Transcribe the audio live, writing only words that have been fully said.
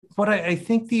what I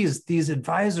think these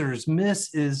advisors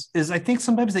miss is I think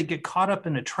sometimes they get caught up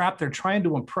in a trap. They're trying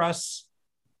to impress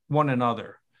one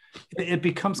another. It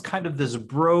becomes kind of this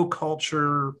bro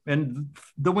culture, and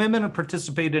the women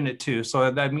participate in it too. So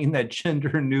I mean that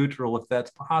gender neutral, if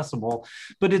that's possible.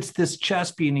 But it's this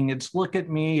chest beating. It's look at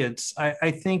me. It's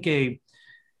I think a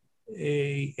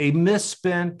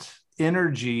misspent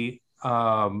energy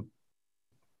that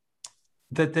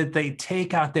they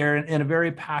take out there in a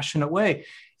very passionate way.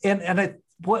 And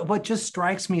what just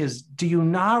strikes me is, do you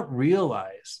not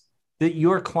realize that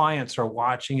your clients are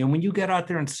watching? And when you get out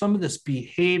there and some of this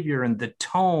behavior and the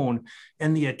tone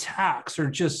and the attacks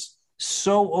are just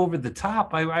so over the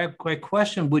top, I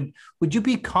question, would you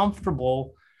be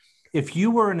comfortable if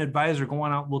you were an advisor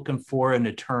going out looking for an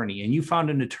attorney and you found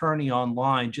an attorney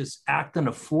online just acting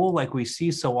a fool like we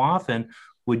see so often?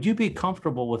 Would you be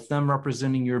comfortable with them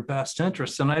representing your best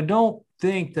interests? And I don't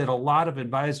think that a lot of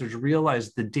advisors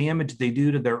realize the damage they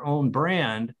do to their own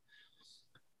brand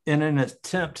in an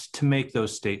attempt to make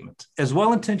those statements. As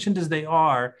well-intentioned as they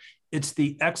are, it's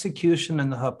the execution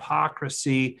and the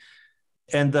hypocrisy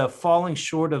and the falling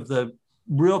short of the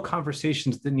real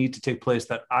conversations that need to take place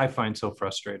that I find so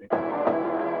frustrating.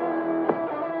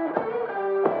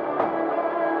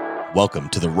 Welcome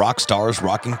to the Rockstars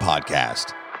Rocking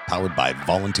Podcast, powered by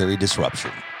Voluntary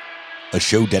Disruption, a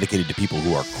show dedicated to people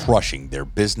who are crushing their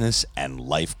business and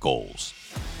life goals.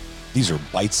 These are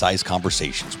bite-sized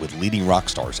conversations with leading rock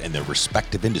stars in their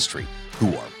respective industry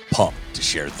who are pumped to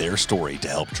share their story to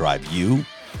help drive you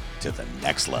to the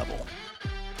next level.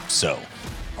 So,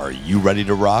 are you ready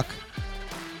to rock?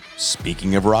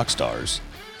 Speaking of rock stars,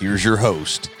 here's your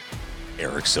host,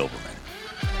 Eric Silverman.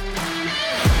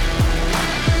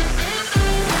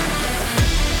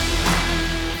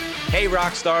 Hey,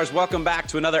 rock stars, welcome back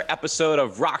to another episode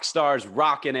of Rockstars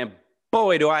Rockin', and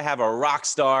boy, do I have a rock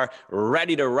star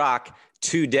ready to rock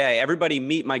today. Everybody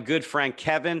meet my good friend,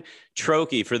 Kevin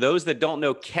Trokey. For those that don't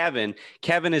know Kevin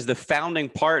is the founding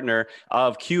partner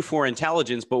of Q4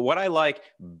 Intelligence, but what I like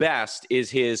best is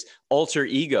his alter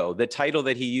ego, the title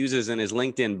that he uses in his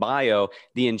LinkedIn bio,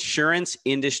 the insurance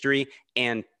industry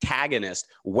antagonist.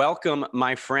 Welcome,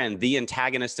 my friend, the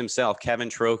antagonist himself, Kevin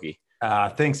Trokey.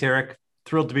 Thanks, Eric.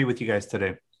 Thrilled to be with you guys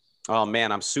today. Oh,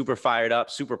 man, I'm super fired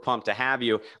up, super pumped to have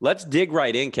you. Let's dig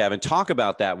right in, Kevin. Talk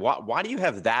about that. Why do you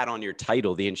have that on your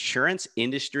title, the insurance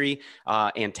industry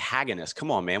antagonist?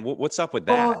 Come on, man. What's up with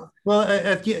that?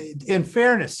 In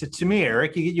fairness to me,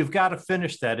 Eric, you've got to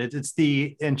finish that. It's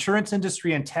the insurance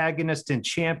industry antagonist and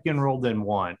champion rolled in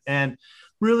one. And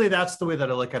really, that's the way that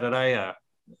I look at it.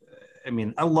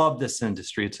 I love this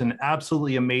industry. It's an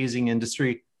absolutely amazing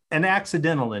industry, an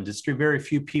accidental industry. Very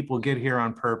few people get here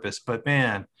on purpose, but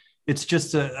man, it's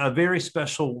just a very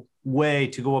special way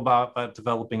to go about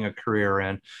developing a career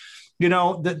in. You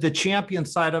know, the champion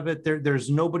side of it, there's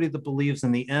nobody that believes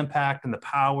in the impact and the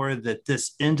power that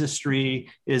this industry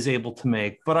is able to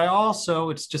make. But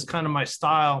it's just kind of my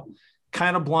style,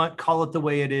 kind of blunt, call it the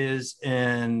way it is.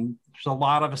 And there's a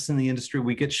lot of us in the industry,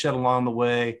 we get shit along the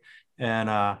way. And,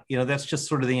 that's just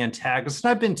sort of the antagonist.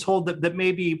 And I've been told that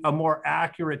maybe a more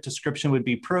accurate description would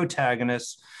be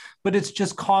protagonist, but it's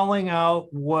just calling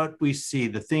out what we see,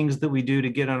 the things that we do to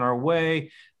get in our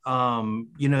way,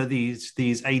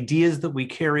 these ideas that we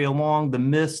carry along, the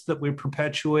myths that we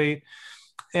perpetuate.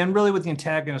 And really with the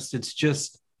antagonist, it's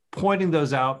just pointing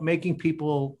those out, making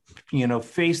people,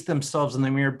 face themselves in the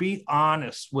mirror, be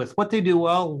honest with what they do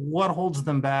well, what holds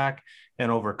them back,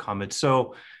 and overcome it.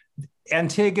 So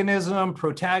antagonism,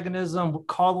 protagonism,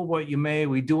 call it what you may.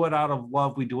 We do it out of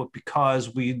love. We do it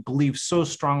because we believe so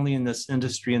strongly in this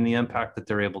industry and the impact that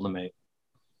they're able to make.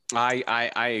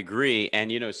 I agree.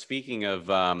 And, speaking of,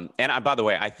 by the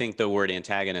way, I think the word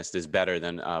antagonist is better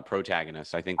than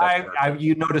protagonist. I think that's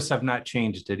you notice I've not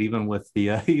changed it, even with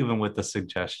the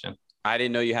suggestion. I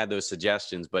didn't know you had those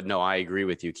suggestions, but no, I agree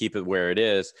with you. Keep it where it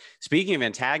is. Speaking of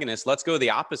antagonists, let's go the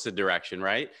opposite direction,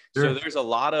 right? Sure. So there's a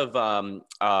lot of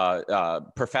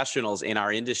professionals in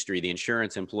our industry, the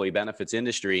insurance employee benefits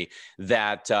industry,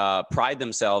 that pride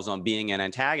themselves on being an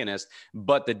antagonist.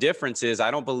 But the difference is I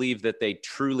don't believe that they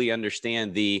truly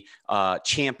understand the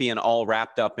champion all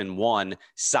wrapped up in one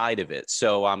side of it.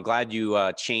 So I'm glad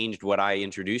you changed what I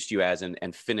introduced you as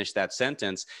and finished that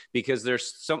sentence, because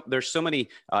there's so many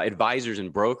advisors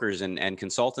and brokers and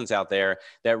consultants out there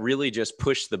that really just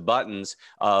push the buttons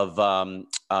of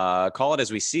call it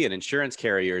as we see it, insurance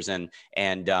carriers and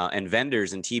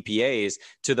vendors and TPAs,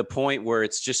 to the point where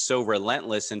it's just so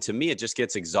relentless. And to me, it just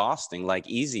gets exhausting. Like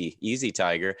easy,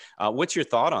 Tiger. What's your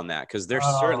thought on that? Because they're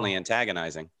certainly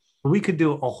antagonizing. We could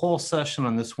do a whole session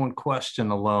on this one question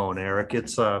alone, Eric.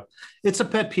 It's a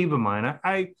pet peeve of mine.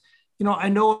 I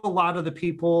know a lot of the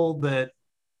people that,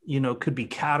 could be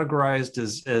categorized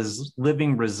as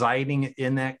living, residing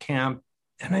in that camp.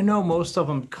 And I know most of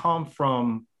them come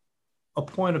from a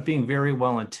point of being very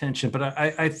well intentioned, but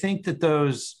I think that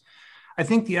I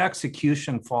think the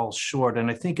execution falls short. And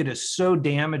I think it is so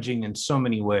damaging in so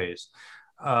many ways.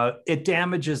 It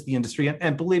damages the industry.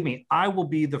 And believe me, I will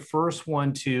be the first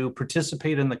one to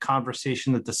participate in the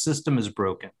conversation that the system is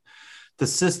broken. The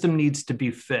system needs to be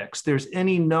fixed. There's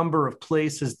any number of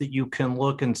places that you can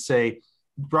look and say,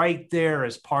 right there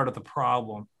is part of the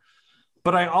problem.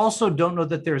 But I also don't know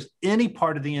that there's any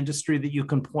part of the industry that you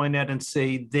can point at and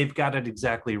say they've got it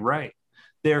exactly right.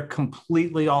 They're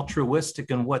completely altruistic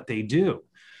in what they do.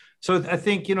 So I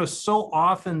think, so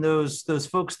often those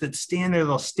folks that stand there,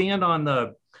 they'll stand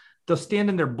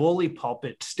in their bully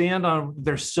pulpit, stand on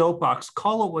their soapbox,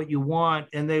 call it what you want,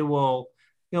 and they will,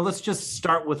 let's just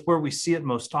start with where we see it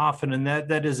most often, and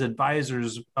that is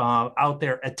advisors out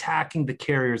there attacking the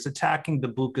carriers, attacking the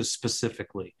BUCAs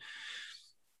specifically.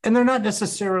 And they're not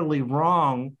necessarily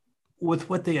wrong with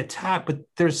what they attack, but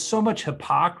there's so much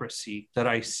hypocrisy that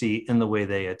I see in the way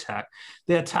they attack.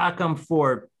 They attack them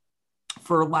for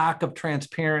lack of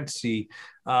transparency.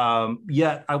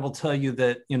 Yet I will tell you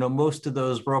that, most of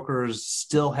those brokers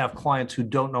still have clients who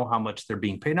don't know how much they're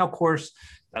being paid. Now, of course,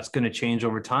 that's going to change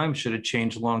over time. Should have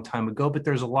changed a long time ago, but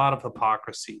there's a lot of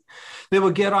hypocrisy. They will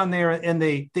get on there and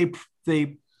they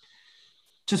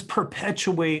just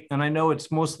perpetuate, and I know it's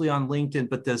mostly on LinkedIn,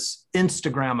 but this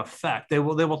Instagram effect. They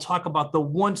will talk about the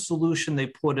one solution they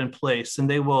put in place, and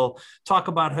they will talk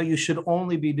about how you should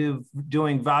only be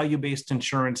doing value-based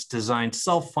insurance design,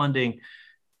 self-funding.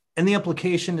 And the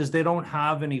implication is they don't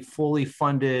have any fully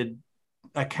funded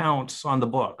accounts on the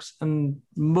books. And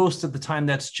most of the time,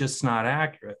 that's just not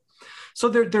accurate. So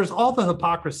there's all the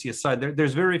hypocrisy aside.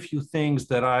 There's very few things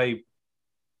that I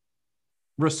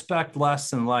respect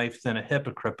less in life than a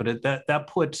hypocrite, but that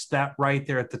puts that right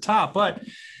there at the top. But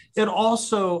it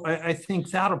also, I think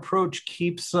that approach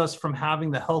keeps us from having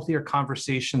the healthier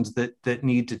conversations that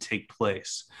need to take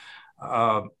place.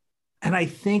 And I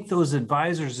think those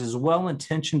advisors, as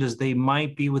well-intentioned as they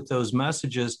might be with those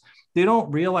messages, they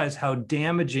don't realize how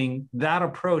damaging that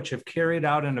approach, if carried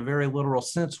out in a very literal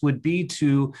sense, would be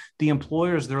to the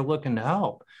employers they're looking to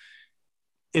help.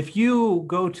 If you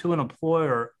go to an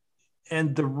employer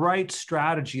and the right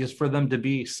strategy is for them to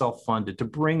be self-funded, to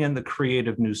bring in the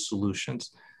creative new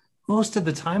solutions, most of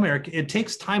the time, Eric, it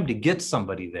takes time to get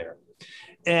somebody there.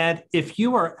 And if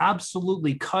you are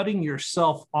absolutely cutting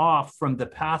yourself off from the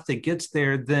path that gets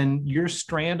there, then you're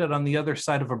stranded on the other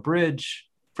side of a bridge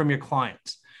from your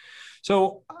clients.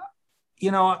 So,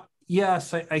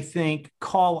 yes, I think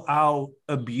call out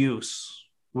abuse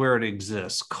where it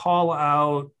exists, call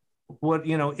out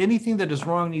anything that is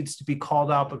wrong needs to be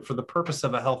called out, but for the purpose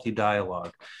of a healthy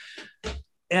dialogue.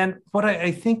 And what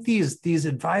I think these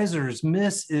advisors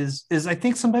miss is I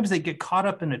think sometimes they get caught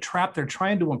up in a trap. They're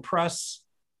trying to impress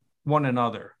one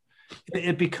another.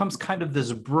 It becomes kind of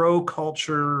this bro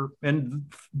culture, and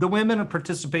the women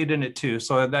participate in it too.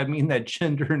 So I mean that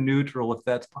gender neutral, if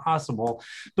that's possible,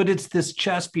 but it's this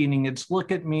chest beating. It's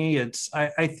look at me. It's,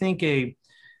 I think a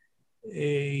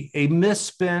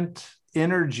misspent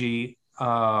energy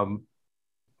that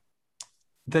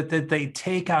they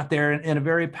take out there in a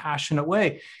very passionate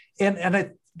way.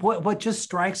 And what just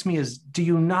strikes me is, do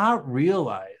you not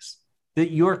realize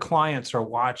that your clients are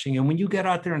watching? And when you get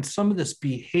out there and some of this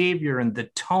behavior and the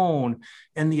tone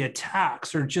and the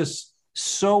attacks are just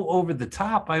so over the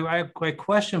top, I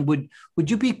question, would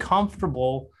you be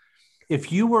comfortable if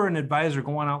you were an advisor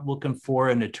going out looking for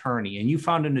an attorney and you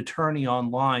found an attorney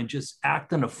online just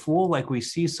acting a fool like we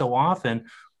see so often?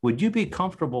 Would you be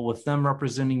comfortable with them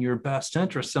representing your best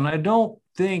interests? And I don't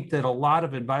think that a lot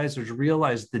of advisors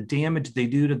realize the damage they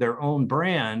do to their own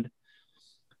brand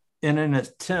in an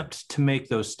attempt to make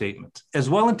those statements. As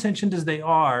well-intentioned as they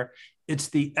are, it's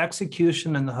the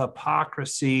execution and the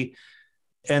hypocrisy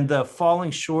and the falling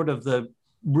short of the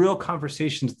real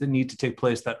conversations that need to take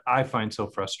place that I find so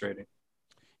frustrating.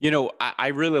 I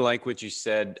really like what you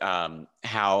said,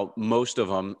 how most of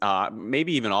them,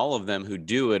 maybe even all of them who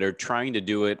do it, are trying to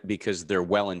do it because they're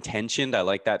well-intentioned. I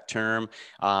like that term.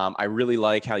 I really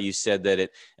like how you said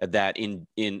that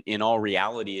in all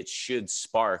reality, it should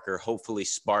spark or hopefully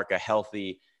spark a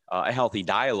healthy a healthy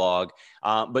dialogue.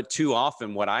 But too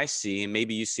often what I see, and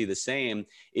maybe you see the same,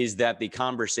 is that the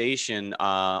conversation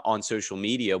on social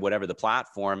media, whatever the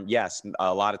platform, yes,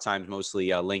 a lot of times mostly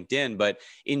LinkedIn, but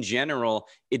in general,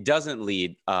 it doesn't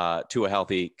lead to a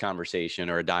healthy conversation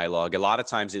or a dialogue. A lot of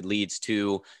times it leads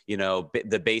to,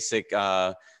 the basic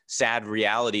sad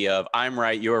reality of I'm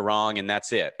right, you're wrong, and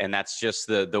that's it. And that's just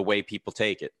the way people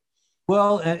take it.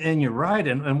 Well, and you're right.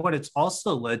 And what it's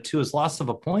also led to is loss of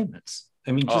appointments.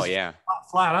 I mean, just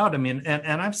flat out. I mean,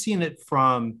 and I've seen it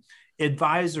from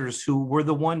advisors who were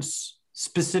the ones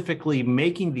specifically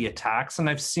making the attacks. And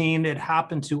I've seen it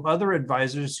happen to other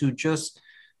advisors who just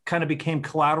kind of became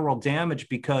collateral damage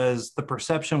because the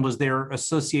perception was they're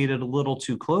associated a little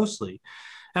too closely.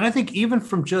 And I think even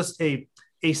from just a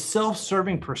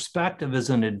self-serving perspective as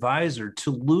an advisor,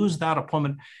 to lose that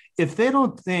appointment, if they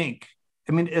don't think,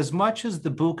 I mean, as much as the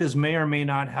Bucas may or may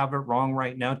not have it wrong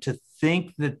right now, to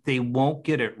think that they won't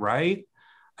get it right,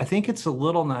 I think it's a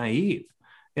little naive.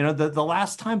 The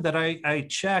last time that I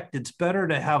checked, it's better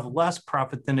to have less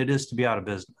profit than it is to be out of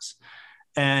business.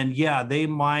 And yeah, they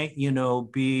might,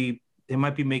 be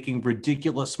making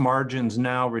ridiculous margins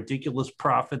now, ridiculous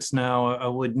profits now. I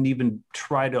wouldn't even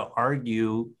try to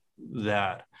argue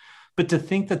that. But to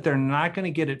think that they're not going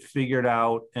to get it figured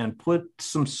out and put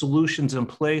some solutions in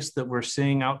place that we're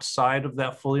seeing outside of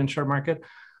that fully insured market,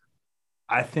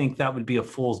 I think that would be a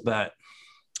fool's bet.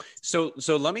 So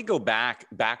let me go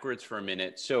backwards for a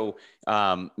minute. So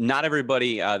not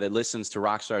everybody that listens to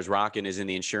Rockstars Rockin' is in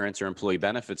the insurance or employee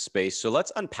benefits space. So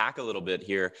let's unpack a little bit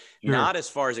here. Sure. Not as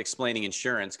far as explaining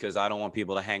insurance, because I don't want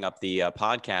people to hang up the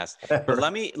podcast. But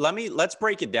let's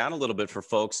break it down a little bit for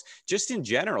folks. Just in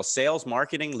general, sales,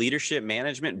 marketing, leadership,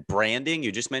 management, branding.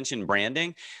 You just mentioned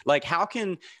branding. Like, how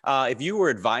can if you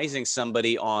were advising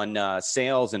somebody on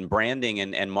sales and branding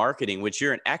and marketing, which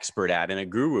you're an expert at and a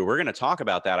guru, we're going to talk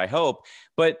about that, I hope.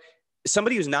 But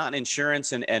somebody who's not in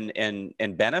insurance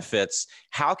and benefits,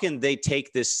 how can they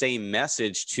take this same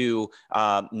message to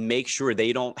make sure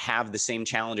they don't have the same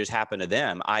challenges happen to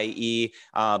them, i.e.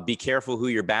 Be careful who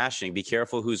you're bashing, be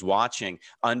careful who's watching,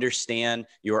 understand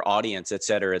your audience, et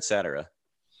cetera, et cetera?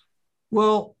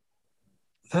 Well,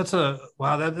 that's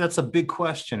a big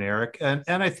question, Eric.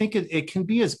 And I think it can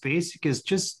be as basic as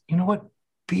just,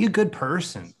 be a good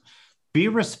person, be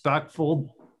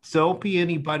respectful. Don't be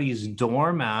anybody's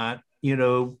doormat,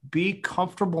 be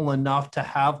comfortable enough to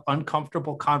have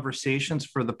uncomfortable conversations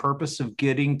for the purpose of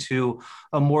getting to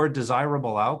a more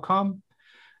desirable outcome.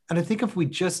 And I think if we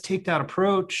just take that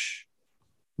approach,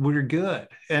 we're good.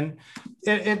 And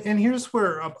here's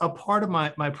where a part of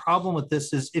my problem with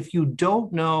this is, if you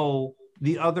don't know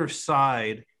the other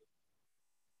side,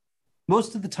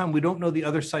 most of the time we don't know the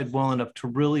other side well enough to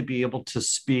really be able to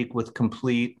speak with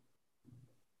complete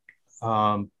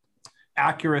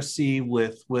accuracy,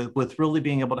 with really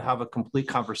being able to have a complete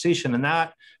conversation. And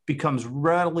that becomes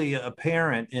readily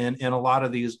apparent in a lot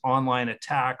of these online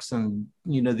attacks and,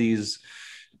 these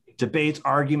debates,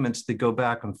 arguments that go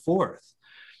back and forth.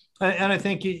 And I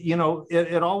think,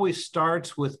 it always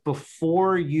starts with,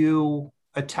 before you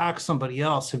attack somebody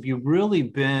else, have you really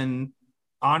been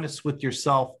honest with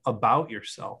yourself about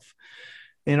yourself?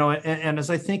 And as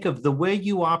I think of the way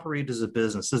you operate as a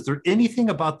business, is there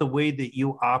anything about the way that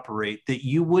you operate that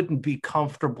you wouldn't be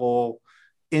comfortable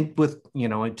with,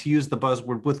 and to use the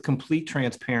buzzword, with complete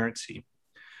transparency?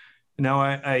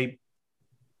 I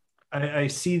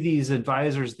see these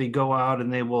advisors, they go out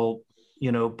and they will,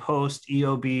 post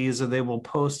EOBs, or they will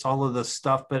post all of this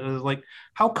stuff, but like,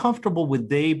 how comfortable would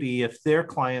they be if their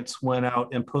clients went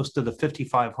out and posted a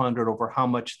 5,500 over how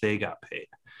much they got paid?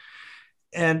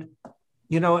 And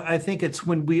I think it's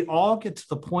when we all get to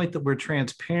the point that we're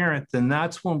transparent, then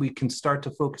that's when we can start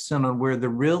to focus in on where the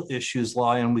real issues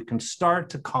lie, and we can start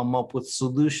to come up with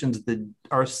solutions that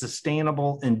are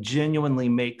sustainable and genuinely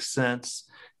make sense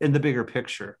in the bigger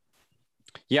picture.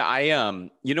 Yeah,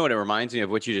 what it reminds me of,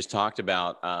 what you just talked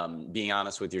about, being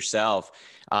honest with yourself.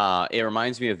 It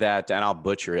reminds me of that, and I'll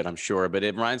butcher it, I'm sure, but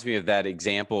it reminds me of that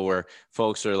example where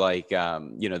folks are like,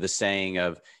 the saying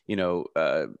of,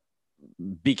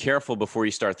 be careful before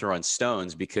you start throwing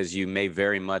stones, because you may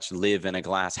very much live in a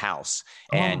glass house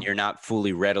and you're not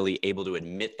fully readily able to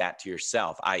admit that to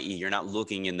yourself, i.e. you're not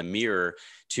looking in the mirror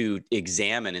to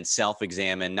examine and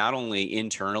self-examine, not only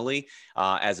internally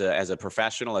as a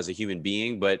professional, as a human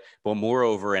being, but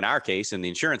moreover, in our case, in the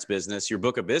insurance business, your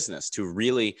book of business, to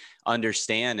really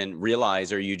understand and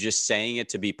realize, are you just saying it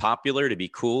to be popular, to be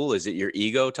cool? Is it your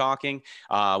ego talking?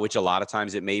 Which a lot of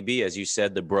times it may be, as you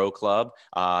said, the bro club.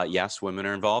 Yes, women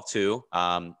are involved too.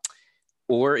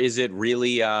 Or is it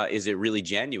really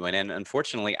genuine? And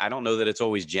unfortunately, I don't know that it's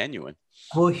always genuine.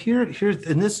 Well, here's,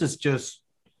 and this is just,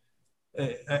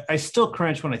 I still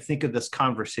cringe when I think of this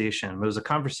conversation. It was a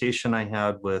conversation I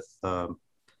had with an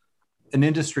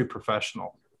industry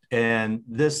professional, and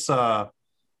this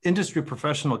industry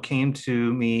professional came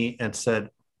to me and said,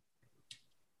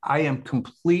 I am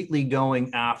completely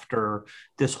going after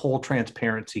this whole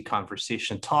transparency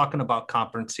conversation, talking about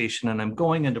compensation, and I'm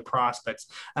going into prospects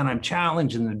and I'm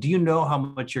challenging them. Do you know how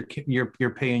much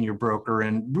you're paying your broker?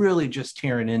 And really just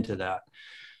tearing into that.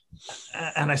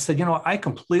 And I said, I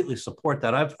completely support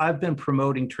that. I've been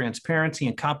promoting transparency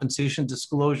and compensation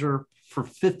disclosure for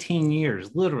 15 years,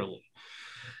 literally.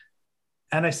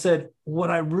 And I said, what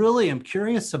I really am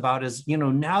curious about is,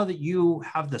 now that you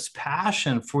have this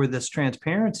passion for this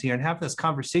transparency and have this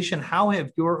conversation, how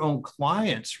have your own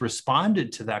clients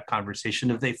responded to that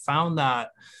conversation? Have they found that,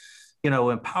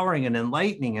 empowering and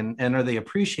enlightening, and are they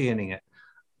appreciating it?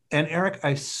 And Eric,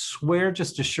 I swear,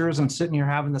 just as sure as I'm sitting here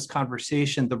having this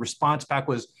conversation, the response back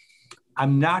was,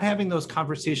 I'm not having those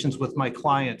conversations with my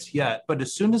clients yet, but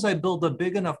as soon as I build a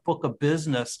big enough book of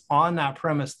business on that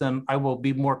premise, then I will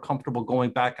be more comfortable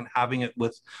going back and having it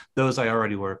with those I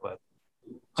already work with.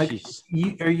 Like,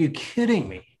 are you kidding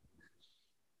me?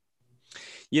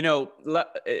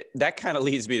 That kind of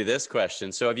leads me to this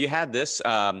question. So have you had this,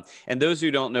 and those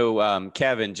who don't know,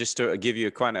 Kevin, just to give you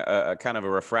a kind of a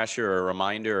refresher or a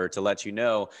reminder, or to let you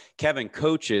know, Kevin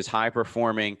coaches high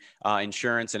performing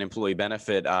insurance and employee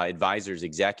benefit advisors,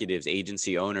 executives,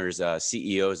 agency owners,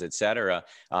 CEOs, et cetera,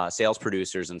 sales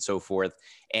producers, and so forth.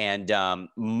 And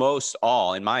most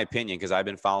all, in my opinion, because I've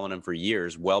been following him for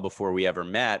years, well before we ever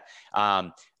met,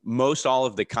 most all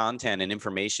of the content and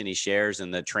information he shares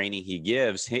and the training he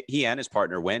gives, he and his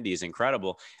partner, Wendy, is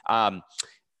incredible.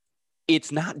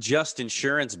 It's not just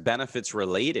insurance benefits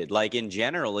related. Like in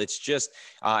general, it's just,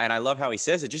 and I love how he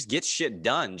says it, just get shit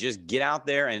done. Just get out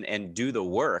there and do the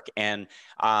work. And,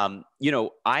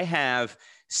 I have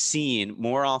seen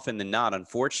more often than not,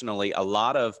 unfortunately, a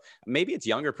lot of, maybe it's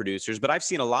younger producers, but I've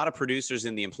seen a lot of producers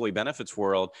in the employee benefits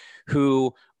world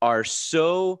who are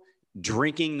so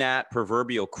drinking that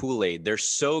proverbial Kool-Aid. They're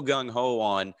so gung-ho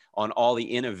on all the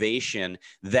innovation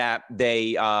that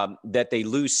they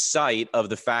lose sight of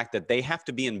the fact that they have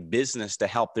to be in business to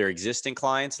help their existing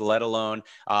clients, let alone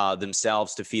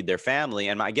themselves to feed their family.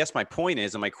 And I guess my point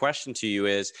is, and my question to you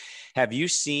is, have you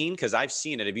seen, because I've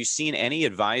seen it, have you seen any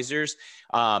advisors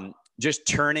just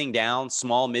turning down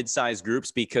small, mid-sized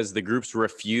groups because the groups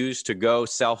refuse to go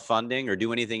self-funding or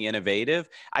do anything innovative?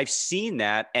 I've seen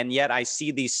that. And yet I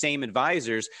see these same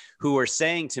advisors who are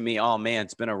saying to me, oh man,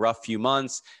 it's been a rough few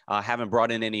months. Haven't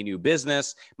brought in any new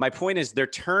business. My point is they're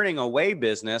turning away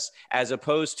business as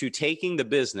opposed to taking the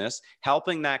business,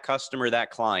 helping that customer,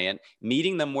 that client,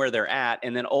 meeting them where they're at,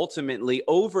 and then ultimately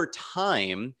over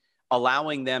time,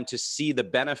 allowing them to see the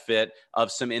benefit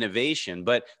of some innovation.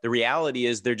 But the reality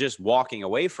is they're just walking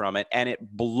away from it, and it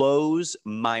blows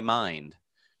my mind.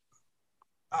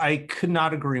 I could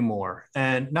not agree more.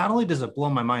 And not only does it blow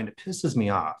my mind, it pisses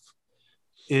me off.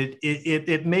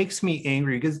 It makes me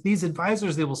angry because these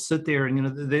advisors, they will sit there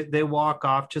and, they walk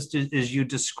off just as you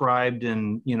described,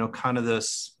 and, kind of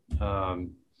this,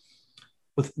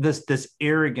 with this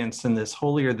arrogance and this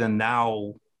holier than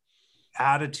thou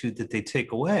attitude that they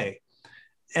take away.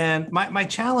 And my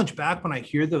challenge back when I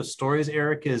hear those stories,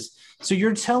 Eric, is, so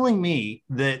you're telling me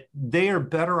that they are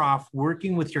better off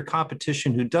working with your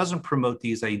competition who doesn't promote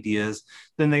these ideas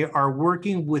than they are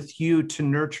working with you to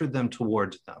nurture them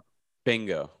towards them.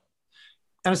 Bingo.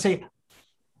 And I say,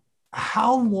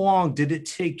 how long did it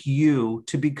take you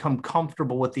to become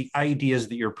comfortable with the ideas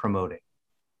that you're promoting?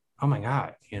 Oh my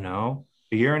God,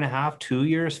 a year and a half, 2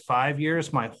 years, 5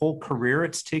 years, my whole career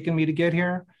it's taken me to get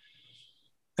here.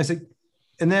 I said,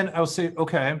 and then I'll say,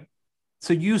 okay,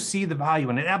 so you see the value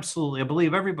in it. Absolutely. I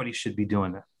believe everybody should be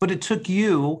doing that. But it took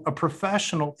you, a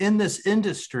professional in this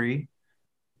industry,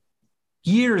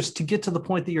 years to get to the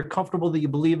point that you're comfortable, that you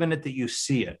believe in it, that you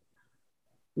see it.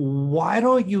 Why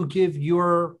don't you give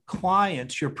your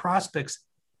clients, your prospects,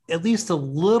 at least a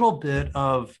little bit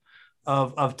of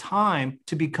time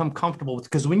to become comfortable with?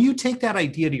 Because when you take that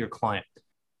idea to your client,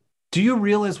 do you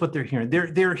realize what they're hearing?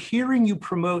 They're hearing you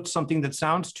promote something that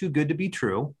sounds too good to be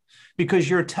true, because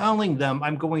you're telling them,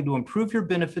 I'm going to improve your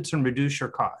benefits and reduce your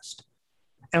cost.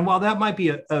 And while that might be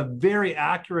a very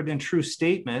accurate and true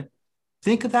statement,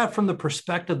 think of that from the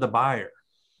perspective of the buyer.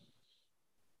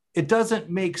 It doesn't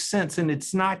make sense, and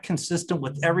it's not consistent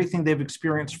with everything they've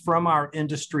experienced from our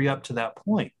industry up to that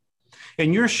point.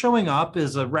 And you're showing up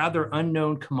as a rather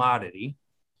unknown commodity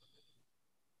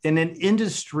in an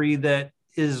industry that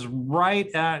is right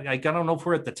at, I don't know if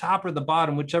we're at the top or the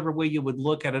bottom, whichever way you would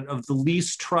look at it, of the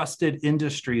least trusted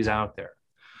industries out there.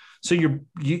 So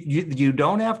you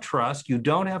don't have trust, you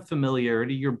don't have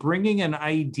familiarity, you're bringing an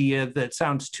idea that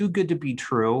sounds too good to be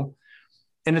true,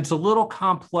 and it's a little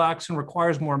complex and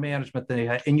requires more management than they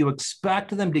had, and you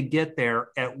expect them to get there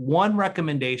at one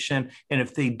recommendation, and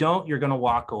if they don't, you're going to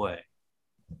walk away.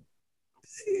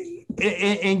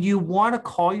 And you want to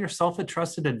call yourself a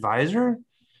trusted advisor?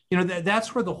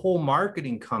 That's where the whole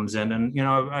marketing comes in. And,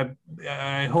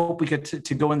 I hope we get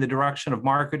to go in the direction of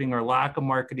marketing or lack of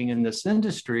marketing in this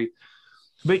industry,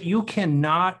 but you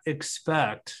cannot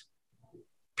expect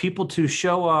people to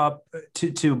show up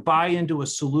to buy into a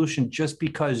solution just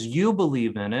because you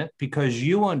believe in it, because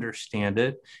you understand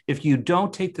it. If you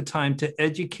don't take the time to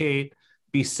educate,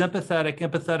 be sympathetic,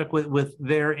 empathetic with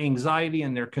their anxiety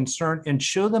and their concern, and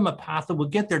show them a path that will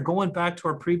get there. Going back to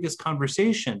our previous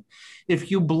conversation,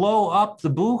 if you blow up the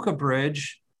Bucha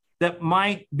Bridge that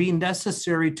might be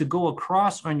necessary to go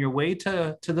across on your way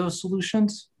to those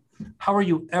solutions, how are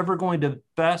you ever going to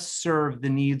best serve the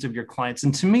needs of your clients?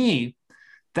 And to me,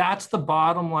 that's the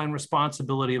bottom line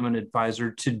responsibility of an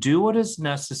advisor, to do what is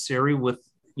necessary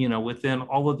within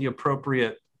all of the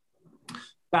appropriate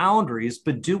boundaries,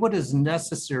 but do what is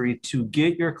necessary to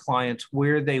get your clients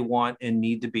where they want and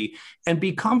need to be, and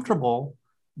be comfortable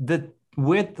that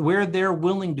with where they're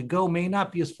willing to go may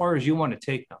not be as far as you want to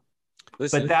take them.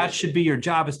 But that should be your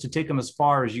job, is to take them as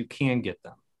far as you can get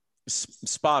them.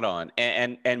 Spot on.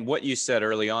 And what you said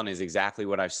early on is exactly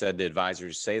what I've said to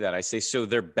advisors say that. I say, so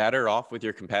they're better off with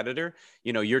your competitor.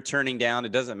 You're turning down,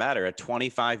 it doesn't matter, a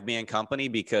 25-man company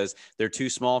because they're too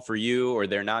small for you, or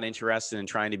they're not interested in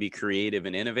trying to be creative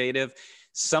and innovative.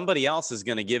 Somebody else is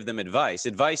going to give them advice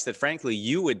that frankly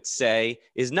you would say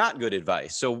is not good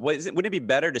advice. So wouldn't it be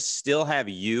better to still have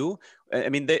you? I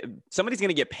mean, somebody's going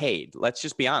to get paid. Let's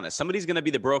just be honest. Somebody's going to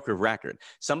be the broker of record.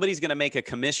 Somebody's going to make a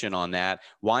commission on that.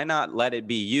 Why not let it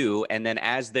be you? And then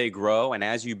as they grow and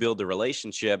as you build the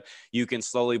relationship, you can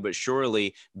slowly but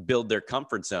surely build their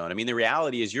comfort zone. I mean, the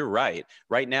reality is, you're right.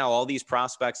 Right now, all these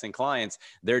prospects and clients,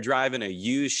 they're driving a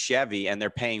used Chevy and they're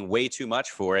paying way too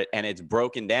much for it, and it's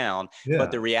broken down. Yeah.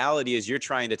 But the reality is, you're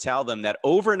trying to tell them that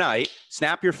overnight,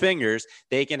 snap your fingers,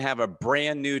 they can have a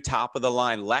brand new top of the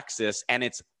line Lexus, and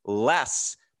it's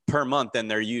less per month than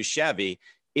their used Chevy.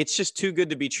 It's just too good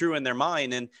to be true in their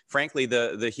mind. And frankly,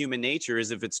 the human nature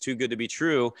is, if it's too good to be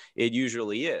true, it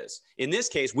usually is. In this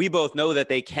case, we both know that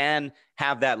they can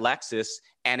have that Lexus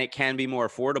and it can be more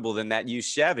affordable than that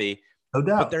used Chevy. No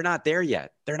doubt. But they're not there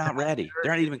yet. They're not ready.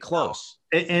 They're not even close.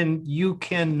 And you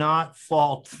cannot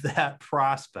fault that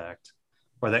prospect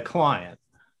or that client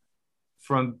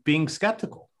from being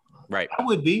skeptical. Right. I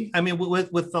would be. I mean,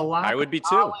 with the lack of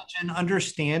knowledge and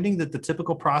understanding that the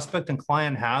typical prospect and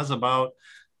client has about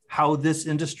how this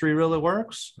industry really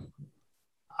works,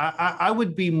 I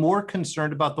would be more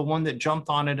concerned about the one that jumped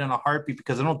on it in a heartbeat,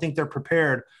 because I don't think they're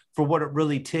prepared for what it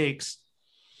really takes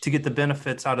to get the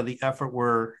benefits out of the effort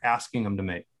we're asking them to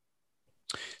make.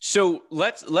 So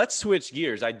let's switch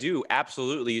gears. I do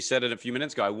absolutely. You said it a few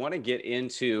minutes ago. I want to get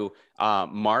into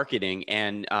marketing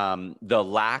and the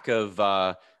lack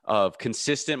of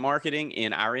consistent marketing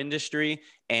in our industry,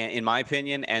 and in my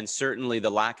opinion, and certainly the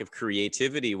lack of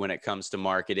creativity when it comes to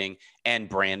marketing and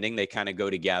branding. They kind of go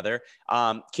together.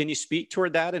 Can you speak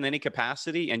toward that in any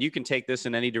capacity? And you can take this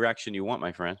in any direction you want,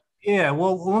 my friend. Yeah,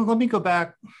 well, let me go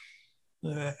back.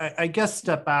 I guess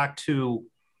step back to,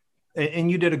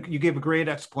 and you gave a great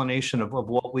explanation of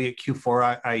what we at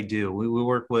Q4I do. We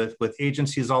work with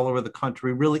agencies all over the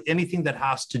country, really anything that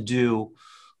has to do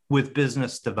with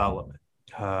business development.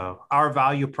 Our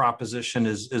value proposition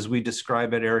is, as we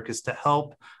describe it, Eric, is to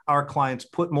help our clients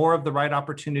put more of the right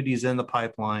opportunities in the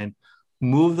pipeline,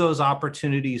 move those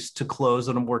opportunities to close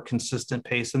at a more consistent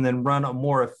pace, and then run a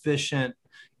more efficient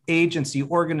agency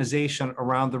organization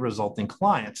around the resulting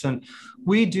clients. And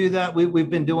we do that. We've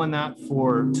been doing that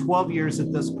for 12 years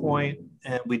at this point,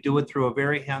 and we do it through a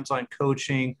very hands-on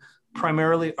coaching,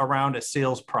 primarily around a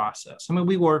sales process. I mean,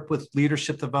 we work with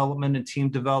leadership development and team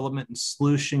development and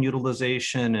solution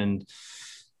utilization and,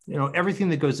 everything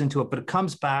that goes into it, but it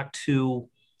comes back to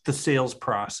the sales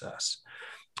process.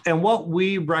 And what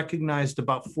we recognized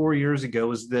about 4 years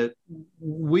ago is that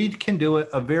we can do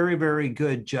a very, very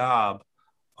good job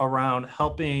around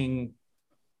helping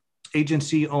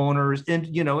agency owners, and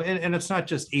it's not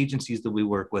just agencies that we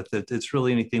work with. It's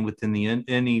really anything within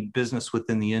any business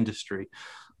within the industry,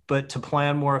 but to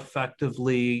plan more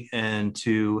effectively and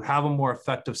to have a more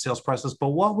effective sales process. But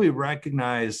what we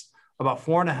recognized about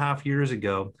 4.5 years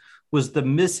ago was the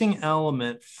missing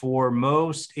element for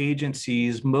most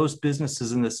agencies, most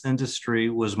businesses in this industry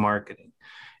was marketing.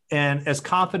 And as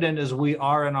confident as we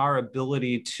are in our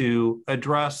ability to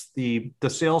address the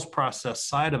sales process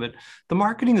side of it, the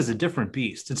marketing is a different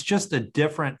beast. It's just a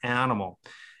different animal.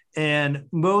 And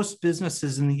most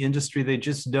businesses in the industry, they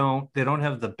don't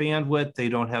have the bandwidth, they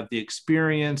don't have the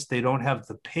experience, they don't have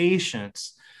the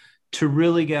patience to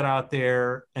really get out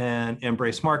there and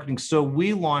embrace marketing. So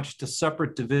we launched a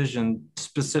separate division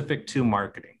specific to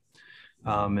marketing.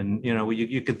 And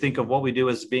you could think of what we do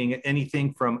as being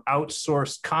anything from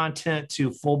outsourced content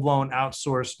to full-blown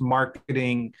outsourced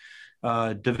marketing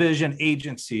division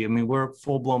agency. I mean, we're a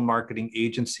full-blown marketing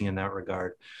agency in that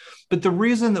regard. But the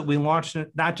reason that we launched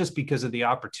it, not just because of the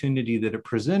opportunity that it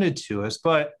presented to us,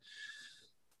 but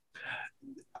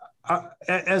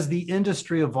as the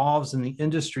industry evolves and the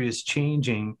industry is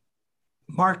changing,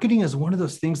 marketing is one of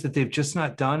those things that they've just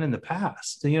not done in the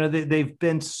past. They've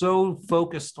been so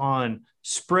focused on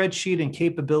spreadsheet and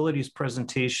capabilities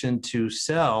presentation to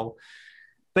sell.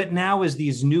 But now as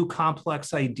these new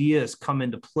complex ideas come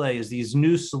into play, as these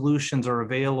new solutions are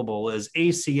available, as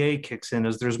ACA kicks in,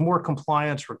 as there's more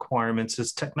compliance requirements,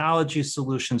 as technology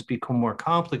solutions become more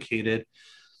complicated,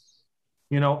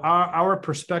 our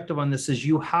perspective on this is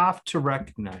you have to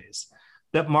recognize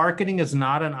that marketing is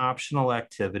not an optional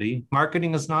activity.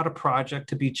 Marketing is not a project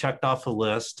to be checked off a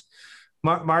list.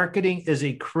 Marketing is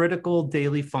a critical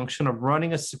daily function of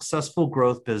running a successful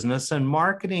growth business. And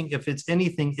marketing, if it's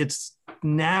anything, it's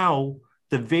now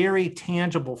the very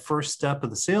tangible first step of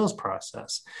the sales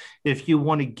process. If you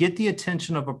want to get the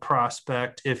attention of a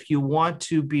prospect, if you want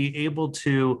to be able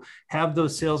to have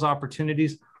those sales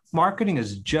opportunities, marketing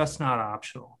is just not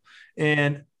optional.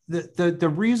 And the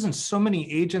reason so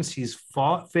many agencies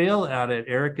fail at it,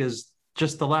 Eric, is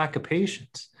just the lack of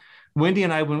patience. Wendy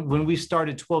and I, when we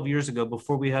started 12 years ago,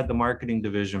 before we had the marketing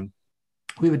division,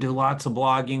 we would do lots of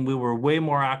blogging. We were way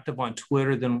more active on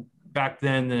Twitter than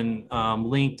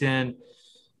LinkedIn.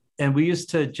 And we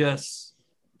used to just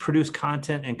produce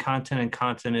content.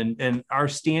 And our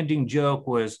standing joke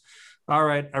was, all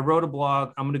right, I wrote a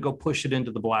blog, I'm going to go push it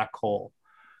into the black hole.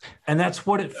 And that's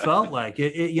what it felt like.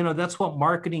 That's what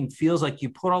marketing feels like. You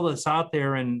put all this out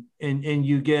there and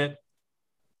you get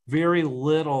very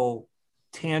little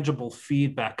tangible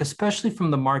feedback, especially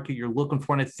from the market you're looking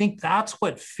for. And I think that's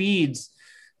what feeds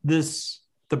the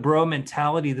bro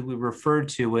mentality that we referred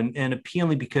to and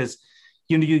appealing, because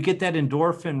you get that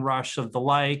endorphin rush of the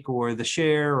like or the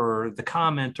share or the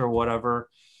comment or whatever.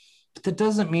 But that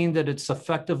doesn't mean that it's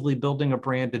effectively building a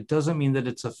brand. It doesn't mean that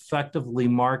it's effectively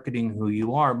marketing who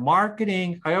you are.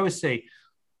 Marketing, I always say,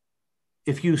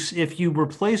 if you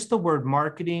replace the word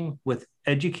marketing with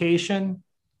education,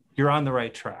 you're on the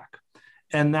right track.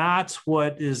 And that's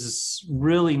what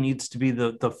really needs to be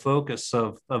the focus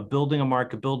of building a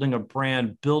market, building a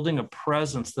brand, building a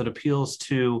presence that appeals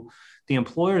to the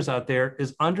employers out there,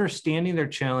 is understanding their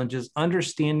challenges,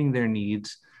 understanding their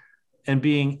needs, and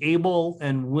being able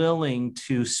and willing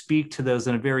to speak to those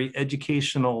in a very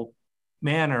educational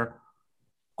manner,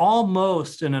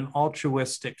 almost in an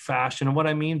altruistic fashion. And what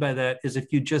I mean by that is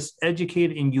if you just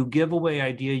educate and you give away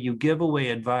idea, you give away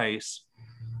advice,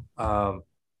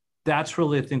 that's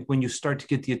really, I think, when you start to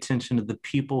get the attention of the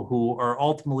people who are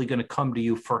ultimately going to come to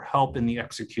you for help in the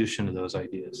execution of those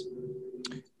ideas.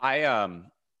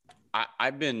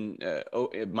 I've been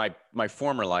my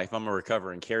former life, I'm a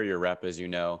recovering carrier rep, as you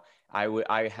know.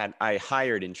 I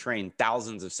hired and trained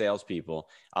thousands of salespeople.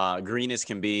 Green as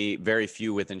can be, very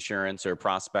few with insurance or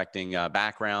prospecting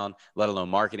background, let alone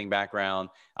marketing background,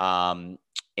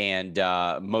 and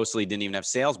mostly didn't even have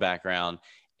sales background.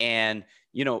 And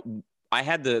I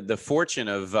had the fortune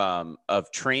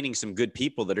of training some good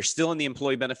people that are still in the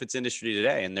employee benefits industry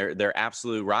today, and they're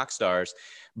absolute rock stars.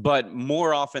 But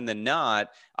more often than not,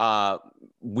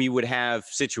 we would have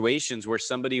situations where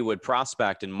somebody would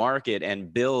prospect and market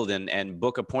and build and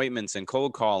book appointments and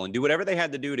cold call and do whatever they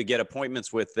had to do to get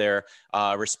appointments with their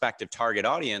respective target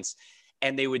audience.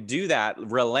 And they would do that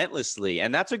relentlessly.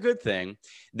 And that's a good thing.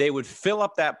 They would fill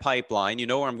up that pipeline. You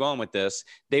know where I'm going with this.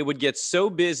 They would get so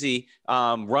busy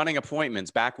running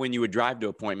appointments back when you would drive to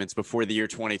appointments before the year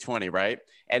 2020, right?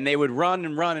 And they would run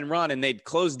and run and run, and they'd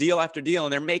close deal after deal,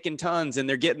 and they're making tons, and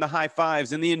they're getting the high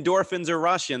fives, and the endorphins are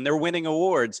rushing. They're winning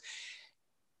awards.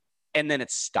 And then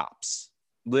it stops.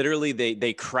 Literally,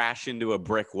 they crash into a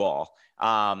brick wall.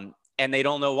 and they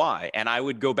don't know why. And I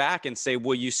would go back and say,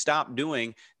 well, you stopped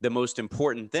doing the most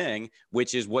important thing,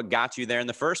 which is what got you there in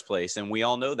the first place. And we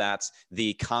all know that's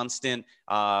the constant,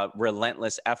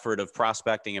 relentless effort of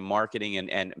prospecting and marketing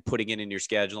and putting it in your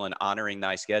schedule and honoring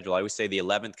thy schedule. I always say the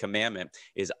 11th commandment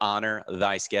is honor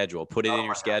thy schedule. Put it in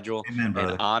your schedule. Amen,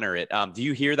 and honor it. Do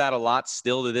you hear that a lot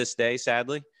still to this day,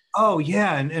 sadly? Oh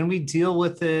yeah. And we deal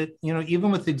with it, even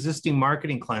with existing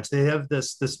marketing clients, they have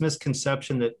this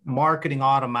misconception that marketing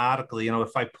automatically,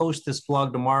 if I post this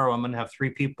blog tomorrow, I'm going to have 3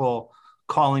 people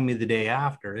calling me the day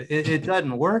after. It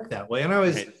doesn't work that way. And I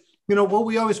always, right. What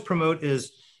we always promote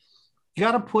is you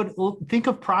got to think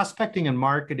of prospecting and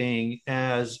marketing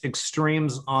as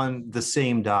extremes on the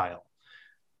same dial.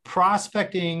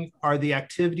 Prospecting are the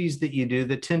activities that you do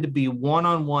that tend to be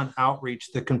one-on-one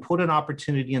outreach that can put an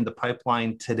opportunity in the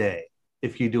pipeline today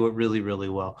if you do it really, really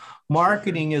well.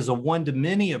 Marketing is a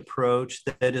one-to-many approach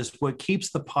that is what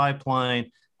keeps the pipeline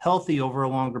healthy over a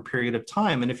longer period of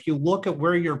time. And if you look at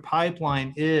where your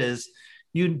pipeline is,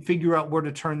 you'd figure out where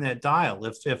to turn that dial.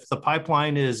 If the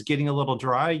pipeline is getting a little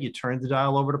dry, you turn the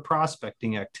dial over to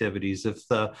prospecting activities. If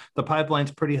the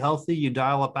pipeline's pretty healthy, you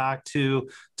dial it back to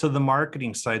the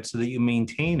marketing side so that you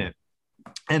maintain it.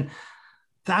 And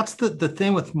that's the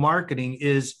thing with marketing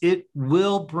is it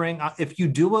will bring, if you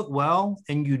do it well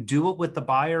and you do it with the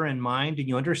buyer in mind and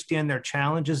you understand their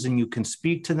challenges and you can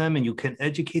speak to them and you can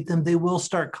educate them, they will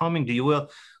start coming to you.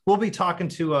 We'll be talking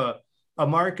to a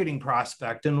marketing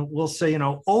prospect and we'll say,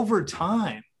 over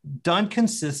time, done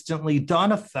consistently,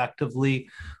 done effectively,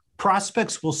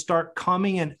 prospects will start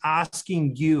coming and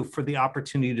asking you for the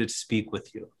opportunity to speak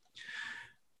with you.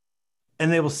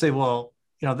 And they will say, well,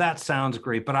 that sounds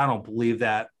great, but I don't believe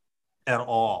that at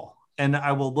all. And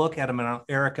I will look at them and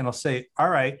Eric, and I'll say, all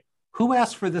right, who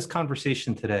asked for this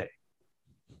conversation today?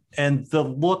 And the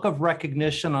look of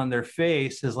recognition on their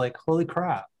face is like, holy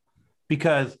crap,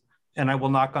 because and I will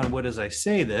knock on wood as I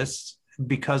say this,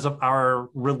 because of our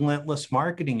relentless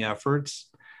marketing efforts,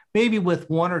 maybe with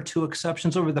 1 or 2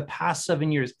 exceptions over the past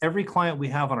 7 years, every client we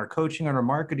have on our coaching and our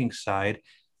marketing side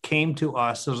came to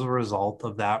us as a result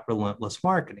of that relentless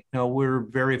marketing. We're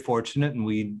very fortunate and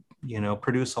we,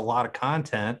 produce a lot of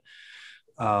content.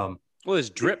 Well, it's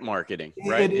drip marketing,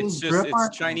 right? It's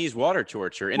Chinese water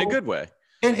torture in a good way.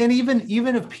 And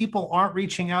even if people aren't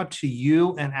reaching out to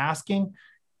you and asking,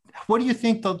 what do you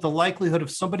think the likelihood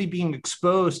of somebody being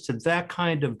exposed to that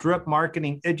kind of drip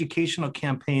marketing educational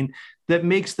campaign that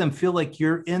makes them feel like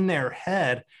you're in their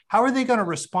head? How are they going to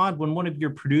respond when one of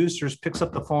your producers picks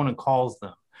up the phone and calls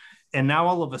them? And now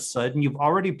all of a sudden you've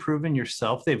already proven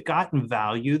yourself. They've gotten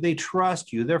value. They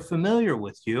trust you. They're familiar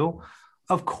with you.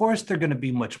 Of course, they're going to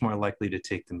be much more likely to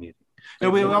take the meeting.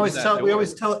 And we always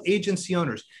tell agency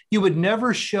owners, you would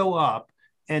never show up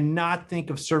and not think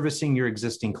of servicing your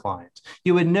existing clients.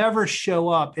 You would never show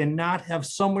up and not have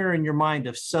somewhere in your mind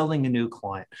of selling a new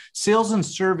client. Sales and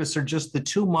service are just the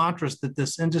 2 mantras that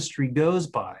this industry goes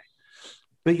by,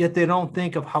 but yet they don't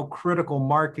think of how critical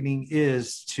marketing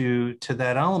is to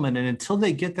that element. And until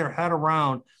they get their head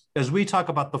around, as we talk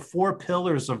about the 4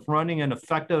 pillars of running an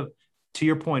effective, to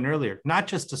your point earlier, not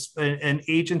just an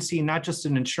agency, not just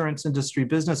an insurance industry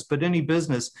business, but any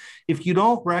business, if you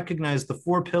don't recognize the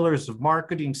 4 pillars of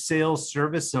marketing, sales,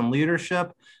 service, and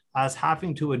leadership as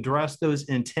having to address those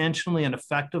intentionally and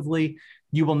effectively,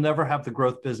 you will never have the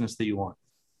growth business that you want.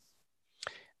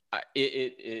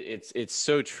 It's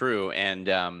so true.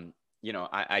 And,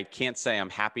 I can't say I'm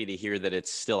happy to hear that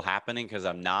it's still happening because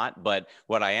I'm not, but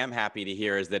what I am happy to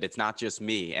hear is that it's not just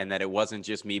me and that it wasn't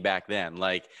just me back then.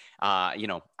 Like,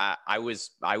 I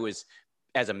was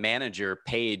as a manager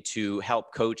paid to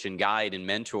help coach and guide and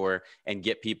mentor and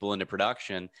get people into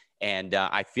production. And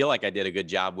I feel like I did a good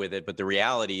job with it. But the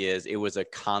reality is it was a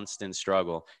constant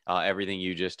struggle, everything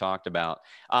you just talked about.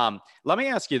 Let me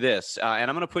ask you this, and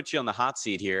I'm going to put you on the hot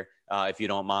seat here, if you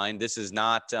don't mind. This is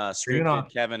not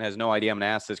scripted. Kevin has no idea I'm going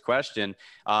to ask this question.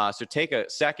 So take a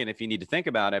second if you need to think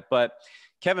about it. But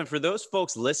Kevin, for those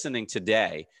folks listening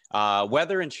today,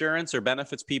 whether insurance or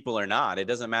benefits people or not, it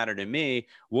doesn't matter to me.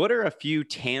 What are a few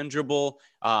tangible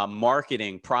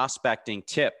marketing, prospecting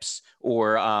tips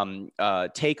or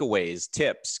takeaways,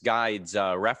 tips, guides,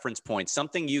 reference points,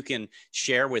 something you can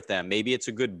share with them? Maybe it's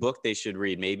a good book they should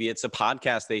read. Maybe it's a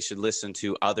podcast they should listen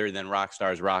to other than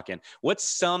Rockstars Rockin'. What's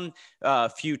some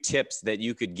few tips that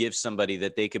you could give somebody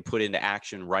that they could put into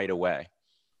action right away?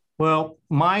 Well,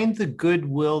 mind the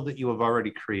goodwill that you have already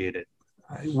created.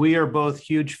 We are both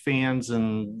huge fans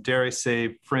and, dare I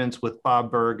say, friends with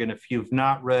Bob Burg. And if you've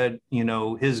not read,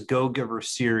 his Go Giver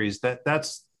series,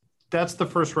 that's that's the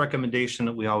first recommendation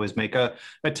that we always make. I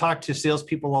talk to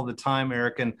salespeople all the time,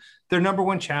 Eric, and their number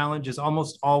one challenge is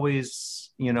almost always,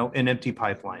 an empty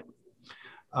pipeline.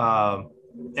 And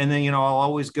then, I'll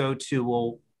always go to,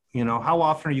 well, how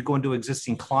often are you going to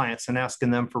existing clients and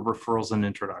asking them for referrals and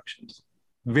introductions?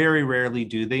 Very rarely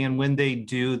do they, and when they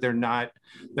do, they're not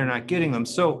getting them.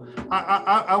 So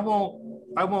I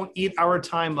won't eat our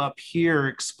time up here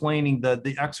explaining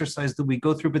the exercise that we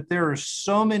go through, but there are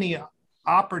so many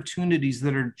opportunities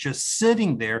that are just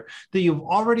sitting there that you've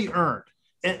already earned,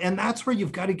 and that's where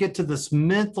you've got to get to this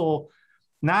mental,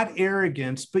 not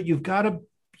arrogance, but you've got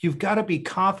to be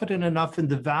confident enough in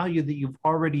the value that you've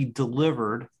already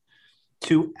delivered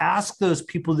to ask those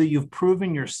people that you've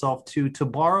proven yourself to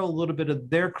borrow a little bit of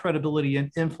their credibility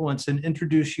and influence and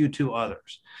introduce you to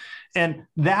others. And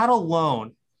that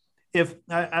alone, if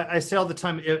I say all the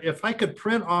time, if I could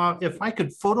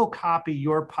photocopy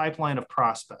your pipeline of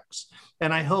prospects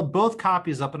and I held both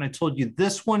copies up and I told you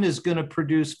this one is going to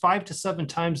produce 5 to 7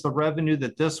 times the revenue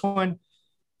that this one,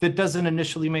 that doesn't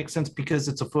initially make sense because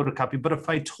it's a photocopy. But if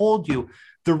I told you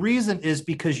the reason is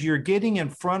because you're getting in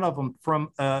front of them from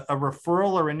a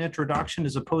referral or an introduction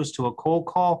as opposed to a cold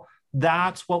call,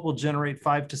 that's what will generate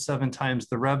 5 to 7 times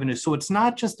the revenue. So it's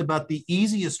not just about the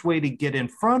easiest way to get in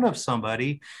front of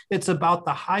somebody. It's about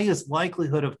the highest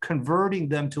likelihood of converting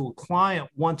them to a client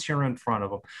once you're in front of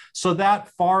them. So that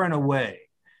far and away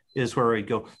is where we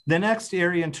go. The next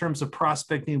area in terms of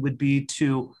prospecting would be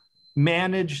to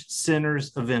manage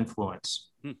centers of influence.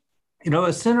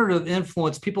 A center of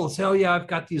influence, people say, oh yeah, I've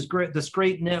got this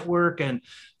great network. And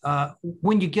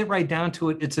when you get right down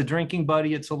to it, it's a drinking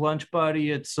buddy, it's a lunch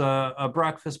buddy, it's a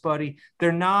breakfast buddy.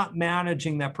 They're not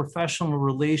managing that professional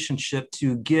relationship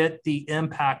to get the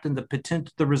impact and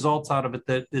the results out of it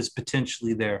that is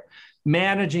potentially there.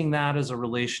 Managing that as a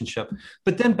relationship.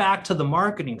 But then back to the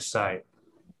marketing side,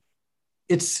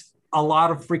 it's a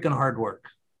lot of freaking hard work.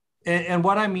 And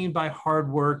what I mean by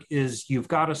hard work is you've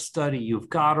got to study,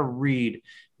 you've got to read,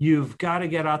 you've got to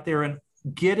get out there and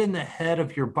get in the head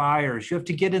of your buyers. You have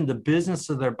to get in the business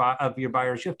of your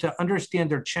buyers. You have to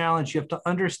understand their challenge. You have to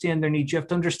understand their needs. You have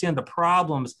to understand the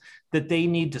problems that they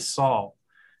need to solve.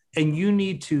 And you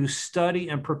need to study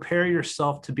and prepare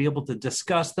yourself to be able to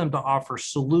discuss them, to offer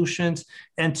solutions,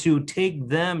 and to take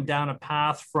them down a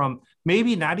path from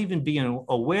maybe not even being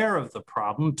aware of the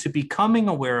problem to becoming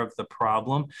aware of the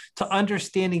problem, to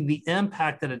understanding the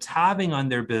impact that it's having on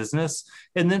their business,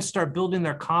 and then start building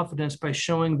their confidence by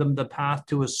showing them the path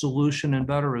to a solution and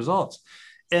better results.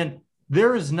 And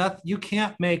there is nothing, you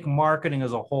can't make marketing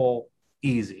as a whole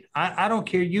easy. I don't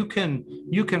care. You can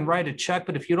write a check,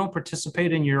 but if you don't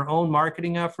participate in your own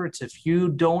marketing efforts, if you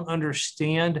don't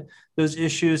understand those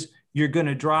issues, you're going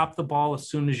to drop the ball as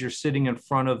soon as you're sitting in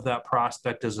front of that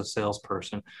prospect as a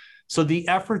salesperson. So the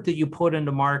effort that you put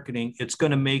into marketing, it's going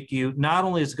to make you, not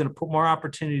only is it going to put more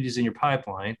opportunities in your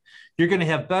pipeline, you're going to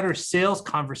have better sales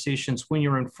conversations when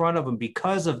you're in front of them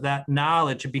because of that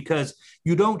knowledge, because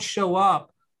you don't show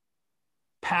up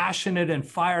passionate and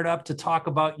fired up to talk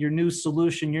about your new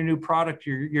solution, your new product,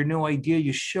 your new idea.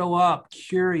 You show up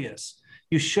curious.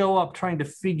 You show up trying to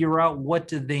figure out what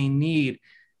do they need.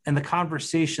 And the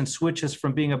conversation switches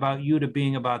from being about you to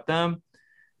being about them.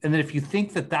 And then if you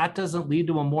think that doesn't lead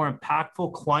to a more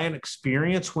impactful client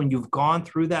experience when you've gone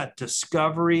through that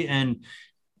discovery and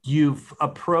you've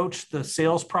approached the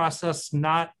sales process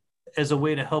not as a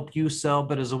way to help you sell,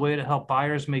 but as a way to help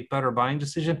buyers make better buying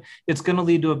decisions, it's going to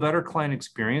lead to a better client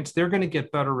experience. They're going to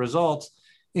get better results.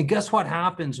 And guess what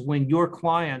happens when your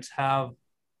clients have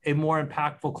a more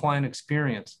impactful client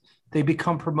experience? They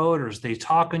become promoters. They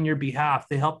talk on your behalf.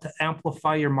 They help to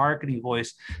amplify your marketing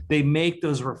voice. They make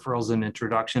those referrals and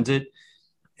introductions.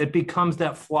 It becomes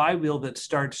that flywheel that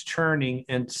starts churning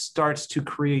and starts to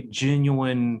create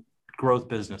genuine growth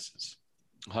businesses.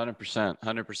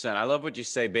 100%. I love what you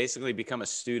say. Basically become a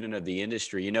student of the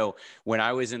industry. When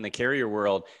I was in the carrier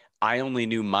world, I only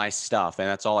knew my stuff and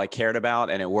that's all I cared about.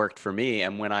 And it worked for me.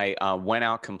 And when I went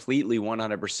out completely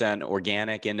 100%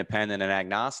 organic, independent, and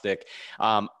agnostic,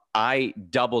 I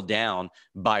doubled down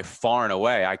by far and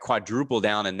away. I quadrupled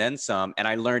down and then some. And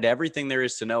I learned everything there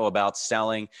is to know about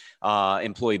selling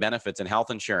employee benefits and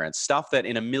health insurance, stuff that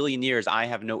in a million years I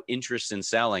have no interest in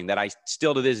selling, that I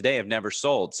still to this day have never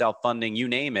sold, self-funding, you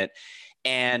name it.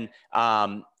 And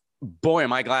boy,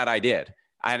 am I glad I did.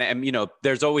 And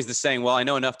there's always the saying, well, I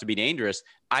know enough to be dangerous.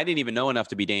 I didn't even know enough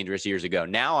to be dangerous years ago.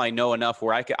 Now I know enough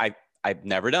where I've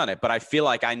never done it, but I feel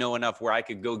like I know enough where I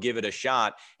could go give it a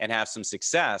shot and have some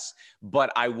success.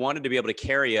 But I wanted to be able to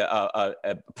carry a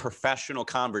professional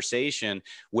conversation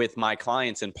with my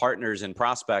clients and partners and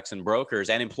prospects and brokers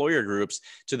and employer groups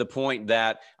to the point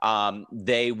that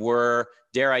they were,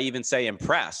 dare I even say,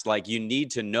 impressed. Like, you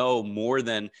need to know more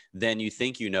than you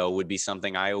think you know would be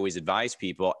something I always advise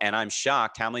people. And I'm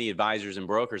shocked how many advisors and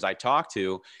brokers I talk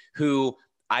to who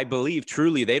I believe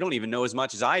truly they don't even know as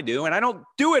much as I do, and I don't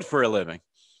do it for a living.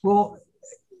 Well,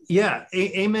 yeah,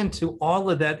 amen to all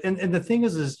of that. And the thing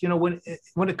is, you know, when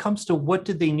it comes to what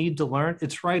did they need to learn,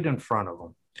 it's right in front of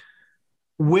them.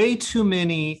 Way too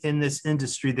many in this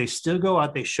industry, they still go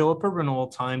out, they show up at renewal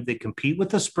time, they compete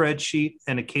with a spreadsheet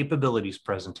and a capabilities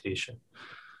presentation.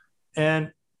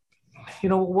 And, you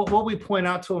know, what we point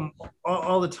out to them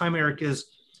all the time, Eric, is,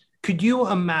 could you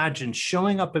imagine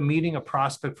showing up and meeting a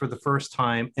prospect for the first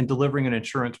time and delivering an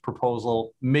insurance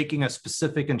proposal, making a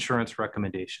specific insurance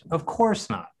recommendation? Of course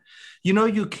not. You know,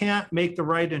 you can't make the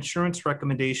right insurance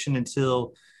recommendation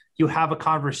until you have a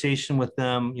conversation with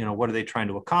them. You know, what are they trying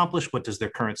to accomplish? What does their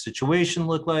current situation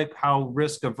look like? How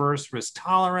risk averse, risk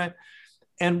tolerant?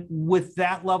 And with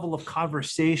that level of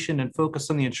conversation and focus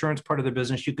on the insurance part of the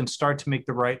business, you can start to make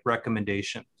the right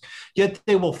recommendation. Yet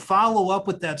they will follow up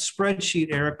with that spreadsheet,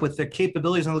 Eric, with their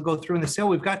capabilities, and they'll go through and they say, oh,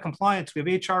 we've got compliance, we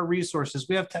have HR resources,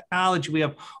 we have technology, we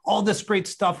have all this great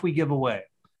stuff we give away.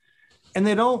 And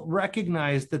they don't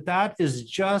recognize that that is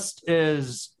just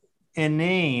as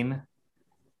inane,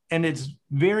 and it's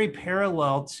very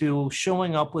parallel to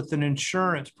showing up with an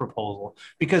insurance proposal,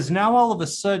 because now all of a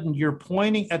sudden you're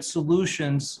pointing at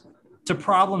solutions to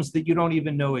problems that you don't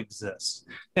even know exist.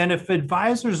 And if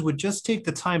advisors would just take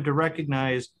the time to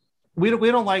recognize, we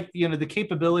don't like, you know, the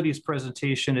capabilities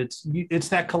presentation, it's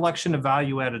that collection of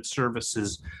value-added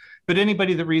services. But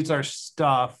anybody that reads our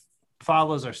stuff,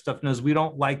 follows our stuff, knows we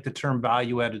don't like the term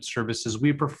value-added services.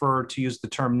 We prefer to use the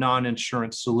term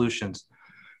non-insurance solutions.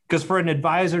 Because for an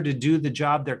advisor to do the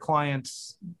job their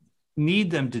clients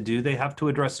need them to do, they have to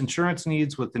address insurance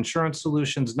needs with insurance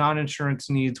solutions, non-insurance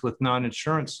needs with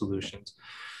non-insurance solutions.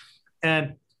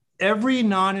 And every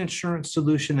non-insurance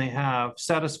solution they have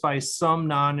satisfies some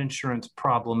non-insurance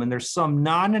problem. And there's some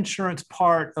non-insurance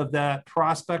part of that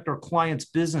prospect or client's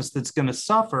business that's going to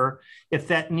suffer if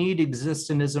that need exists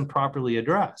and isn't properly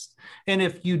addressed. And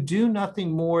if you do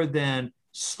nothing more than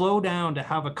slow down to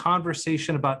have a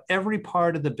conversation about every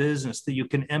part of the business that you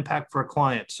can impact for a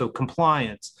client. So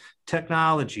compliance,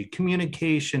 technology,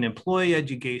 communication, employee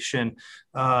education,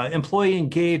 employee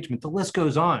engagement, the list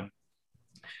goes on.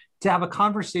 To have a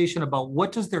conversation about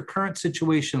what does their current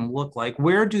situation look like?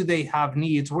 Where do they have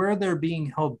needs? Where are they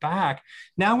being held back?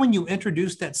 Now, when you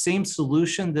introduce that same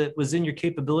solution that was in your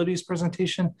capabilities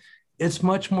presentation, it's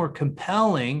much more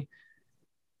compelling.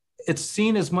 It's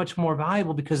seen as much more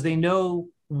valuable because they know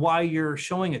why you're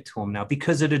showing it to them now,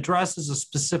 because it addresses a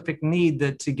specific need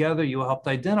that together you helped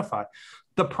identify.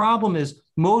 The problem is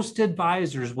most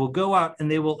advisors will go out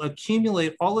and they will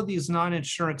accumulate all of these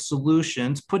non-insurance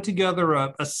solutions, put together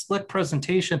a slick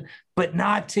presentation, but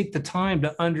not take the time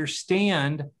to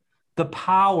understand the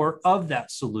power of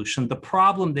that solution, the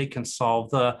problem they can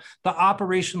solve, the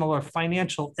operational or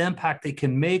financial impact they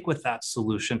can make with that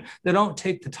solution. They don't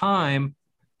take the time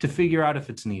to figure out if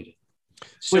it's needed.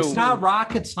 So it's not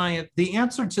rocket science. The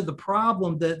answer to the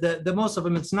problem, the most of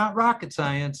them, it's not rocket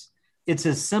science. It's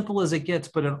as simple as it gets,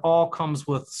 but it all comes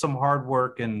with some hard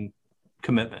work and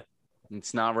commitment.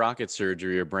 It's not rocket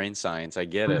surgery or brain science. I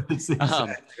get it.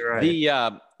 Exactly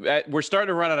right. We're starting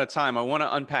to run out of time. I want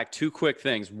to unpack two quick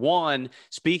things. One,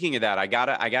 speaking of that, I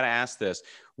gotta ask this.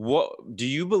 What do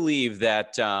you believe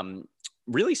that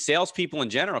really salespeople in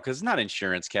general, because it's not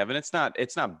insurance, Kevin, it's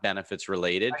not benefits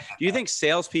related. Do you think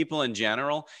salespeople in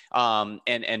general,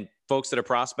 and folks that are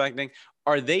prospecting,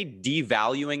 are they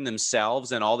devaluing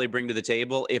themselves and all they bring to the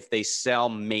table if they sell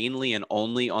mainly and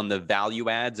only on the value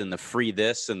adds and the free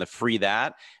this and the free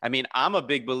that? I mean, I'm a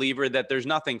big believer that there's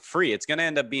nothing free. It's going to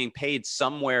end up being paid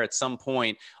somewhere at some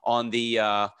point on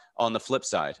the flip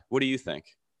side. What do you think?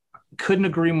 Couldn't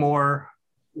agree more.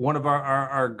 One of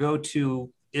our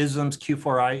go-to isms,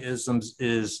 Q4I isms,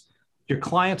 is your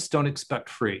clients don't expect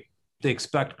free. They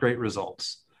expect great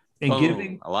results. And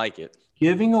Boom. I like it.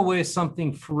 Giving away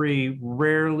something free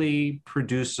rarely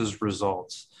produces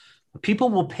results. People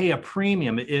will pay a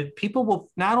premium. People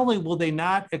will not only will they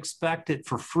not expect it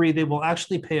for free, they will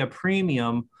actually pay a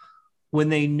premium when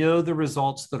they know the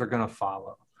results that are going to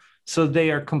follow. So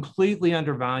they are completely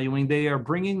undervaluing. They are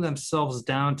bringing themselves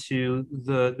down to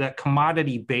that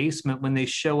commodity basement when they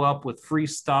show up with free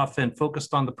stuff and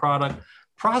focused on the product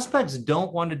prospects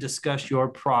don't want to discuss your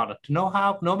product. No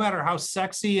matter how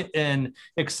sexy and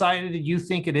excited you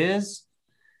think it is,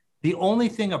 the only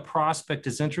thing a prospect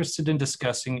is interested in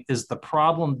discussing is the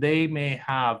problem they may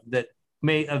have that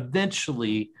may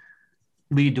eventually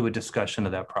lead to a discussion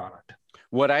of that product.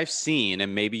 What I've seen,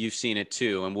 and maybe you've seen it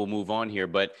too, and we'll move on here,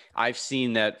 but I've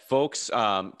seen that folks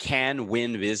can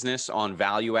win business on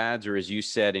value adds, or as you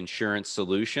said, insurance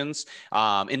solutions,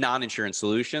 and non-insurance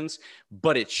solutions,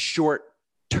 but it's short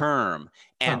term.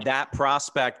 And that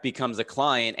prospect becomes a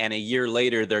client, and a year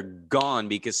later they're gone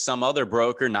because some other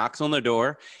broker knocks on the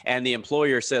door and the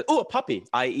employer says, oh, a puppy,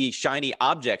 i.e. shiny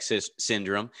object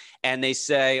syndrome. And they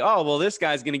say, oh, well, this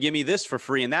guy's going to give me this for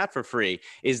free and that for free.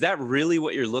 Is that really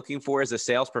what you're looking for as a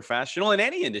sales professional in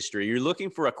any industry? You're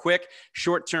looking for a quick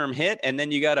short-term hit and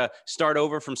then you got to start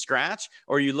over from scratch?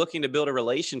 Or are you looking to build a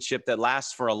relationship that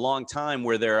lasts for a long time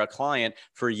where they're a client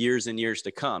for years and years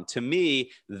to come? To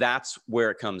me, that's where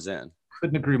it comes in.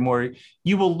 Couldn't agree more.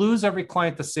 You will lose every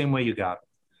client the same way you got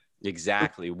it.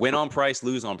 Exactly. Win on price,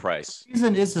 lose on price. The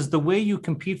reason is the way you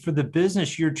compete for the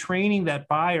business, you're training that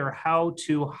buyer how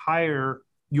to hire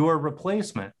your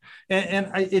replacement.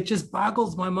 It just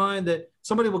boggles my mind that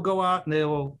somebody will go out and they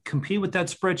will compete with that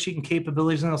spreadsheet and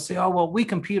capabilities and they'll say, oh, well, we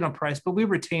compete on price, but we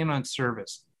retain on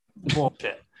service.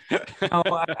 Bullshit. No,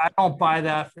 I don't buy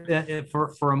that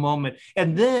for a moment.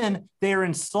 And then they're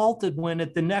insulted when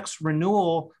at the next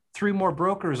renewal, 3 more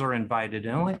brokers are invited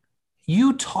in. Like,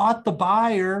 you taught the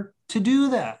buyer to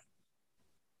do that.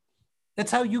 That's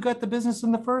how you got the business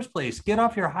in the first place. Get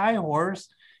off your high horse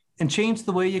and change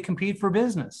the way you compete for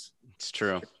business. It's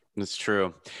true. It's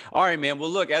true. All right, man. Well,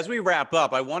 look, as we wrap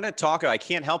up, I want to talk, I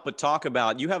can't help but talk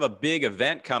about, you have a big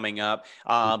event coming up,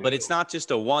 but it's not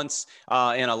just a once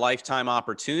in a lifetime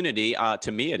opportunity.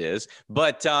 To me, it is,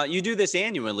 but you do this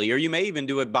annually, or you may even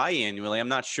do it biannually. I'm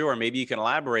not sure. Maybe you can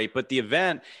elaborate, but the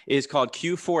event is called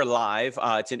Q4 Live.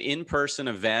 It's an in-person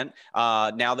event.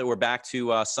 Now that we're back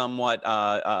to somewhat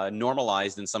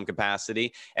normalized in some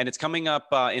capacity, and it's coming up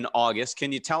in August.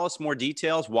 Can you tell us more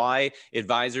details why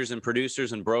advisors and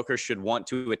producers and brokers should want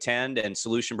to attend and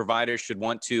solution providers should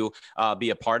want to be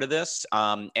a part of this?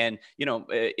 And, you know,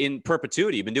 in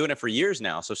perpetuity, you've been doing it for years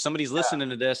now. So if somebody's listening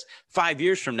to this 5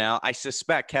 years from now, I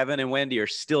suspect Kevin and Wendy are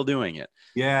still doing it.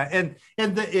 Yeah. And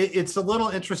it's a little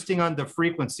interesting on the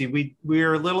frequency.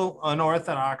 We're a little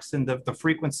unorthodox in the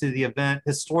frequency of the event.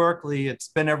 Historically, it's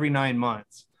been every 9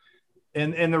 months.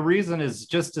 And the reason is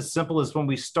just as simple as when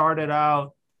we started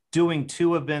out, doing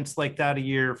 2 events like that a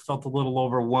year felt a little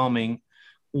overwhelming.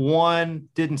 One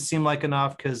didn't seem like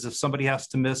enough because if somebody has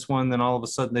to miss one, then all of a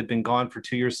sudden they've been gone for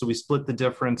 2 years. So we split the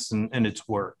difference and it's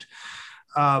worked.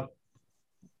 The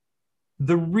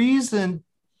reason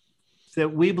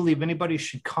that we believe anybody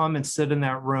should come and sit in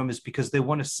that room is because they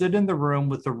want to sit in the room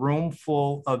with a room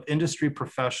full of industry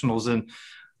professionals. And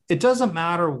it doesn't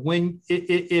matter when,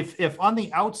 if on the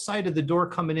outside of the door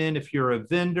coming in, if you're a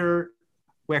vendor,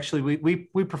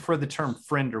 we prefer the term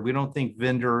friender. We don't think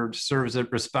vendor serves it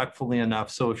respectfully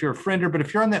enough. So if you're a friender, but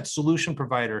if you're on that solution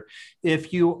provider,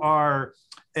 if you are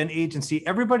an agency,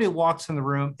 everybody walks in the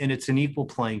room and it's an equal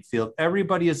playing field.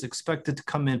 Everybody is expected to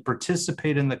come in,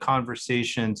 participate in the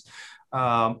conversations,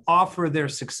 offer their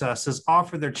successes,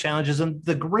 offer their challenges. And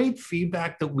the great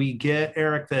feedback that we get,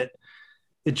 Eric, that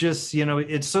it just, you know,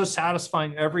 it's so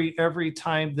satisfying every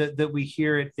time that we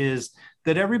hear it, is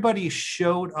that everybody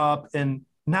showed up, and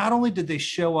not only did they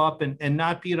show up and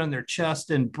not beat on their chest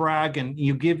and brag and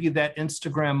give you that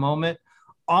Instagram moment,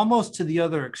 almost to the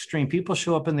other extreme. People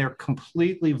show up and they're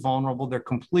completely vulnerable. They're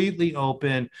completely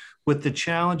open with the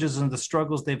challenges and the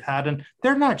struggles they've had. And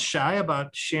they're not shy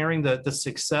about sharing the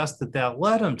success that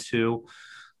led them to.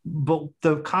 But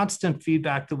the constant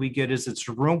feedback that we get is it's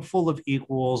a room full of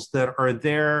equals that are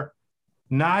there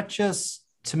not just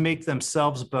to make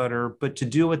themselves better, but to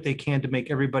do what they can to make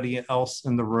everybody else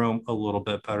in the room a little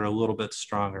bit better, a little bit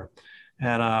stronger.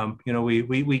 And, you know,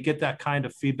 we get that kind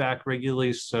of feedback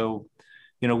regularly. So,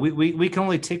 you know, we can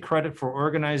only take credit for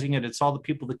organizing it. It's all the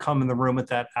people that come in the room with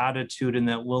that attitude and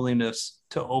that willingness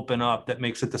to open up that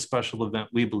makes it the special event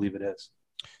we believe it is.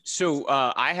 So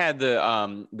I had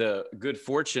the good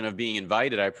fortune of being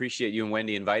invited. I appreciate you and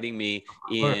Wendy inviting me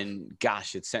in,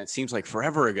 gosh, it seems like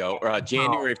forever ago,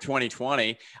 January of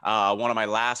 2020, one of my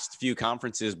last few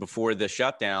conferences before the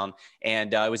shutdown.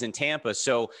 And it was in Tampa.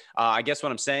 So I guess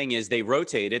what I'm saying is they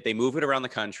rotate it. They move it around the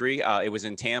country. It was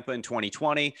in Tampa in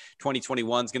 2020.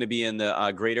 2021 is going to be in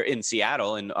the in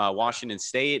Seattle in Washington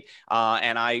State.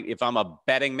 And if I'm a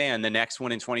betting man, the next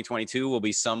one in 2022 will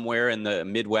be somewhere in the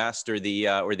Midwest or the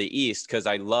the East, because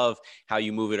I love how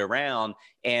you move it around.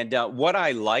 And what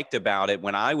I liked about it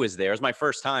when I was there, it was my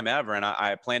first time ever, and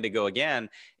I plan to go again,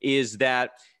 is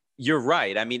that you're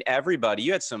right. I mean, everybody,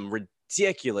 you had some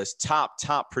ridiculous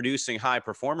top producing high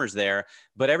performers there,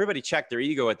 but everybody checked their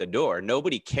ego at the door.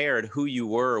 Nobody cared who you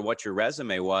were or what your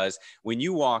resume was. When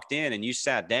you walked in and you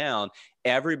sat down,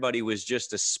 everybody was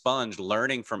just a sponge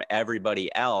learning from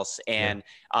everybody else. And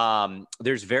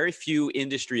there's very few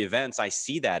industry events I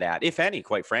see that at, if any,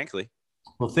 quite frankly.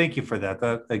 Well, thank you for that.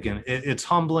 That again, it's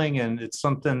humbling, and it's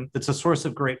a source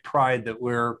of great pride that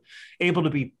we're able to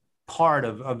be part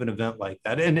of an event like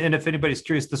that. And if anybody's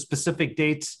curious, the specific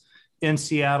dates in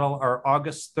Seattle are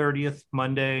August 30th,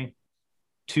 Monday,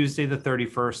 Tuesday the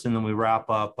 31st, and then we wrap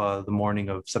up the morning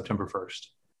of September 1st.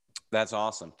 That's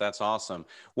awesome. That's awesome.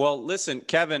 Well, listen,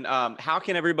 Kevin, how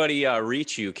can everybody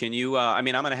reach you? Can you, I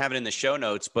mean, I'm going to have it in the show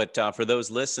notes, but for those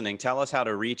listening, tell us how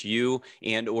to reach you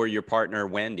and or your partner,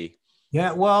 Wendy.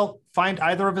 Yeah, well, find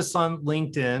either of us on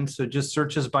LinkedIn. So just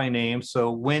search us by name.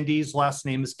 So Wendy's last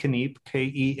name is Kenipp,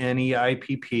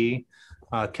 Keneipp,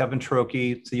 Kevin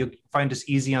Trocchi. So you'll find us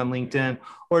easy on LinkedIn,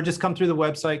 or just come through the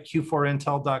website,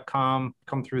 q4intel.com.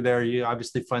 Come through there. You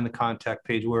obviously find the contact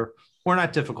page. We're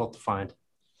not difficult to find.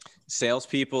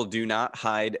 Salespeople do not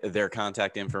hide their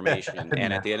contact information.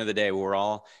 And at the end of the day, we're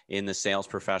all in the sales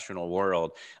professional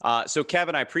world. So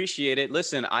Kevin, I appreciate it.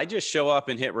 Listen, I just show up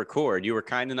and hit record. You were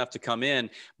kind enough to come in,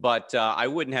 but I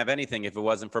wouldn't have anything if it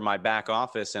wasn't for my back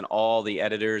office and all the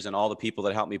editors and all the people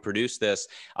that help me produce this,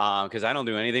 because I don't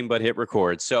do anything but hit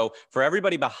record. So for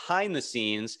everybody behind the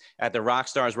scenes at the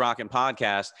Rockstars Rockin'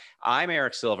 Podcast, I'm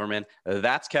Eric Silverman.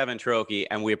 That's Kevin Trocchi.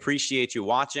 And we appreciate you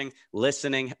watching,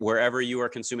 listening, wherever you are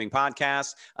consuming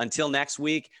podcasts. Until next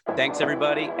week, thanks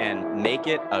everybody, and make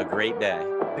it a great day.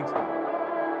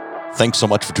 Thanks so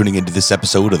much for tuning into this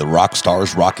episode of the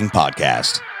Rockstars Rocking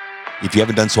Podcast. If you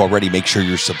haven't done so already, make sure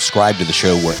you're subscribed to the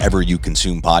show wherever you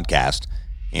consume podcasts.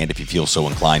 And if you feel so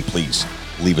inclined, please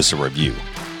leave us a review.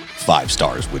 5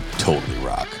 stars would totally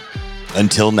rock.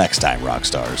 Until next time,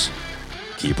 Rockstars,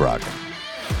 keep rocking.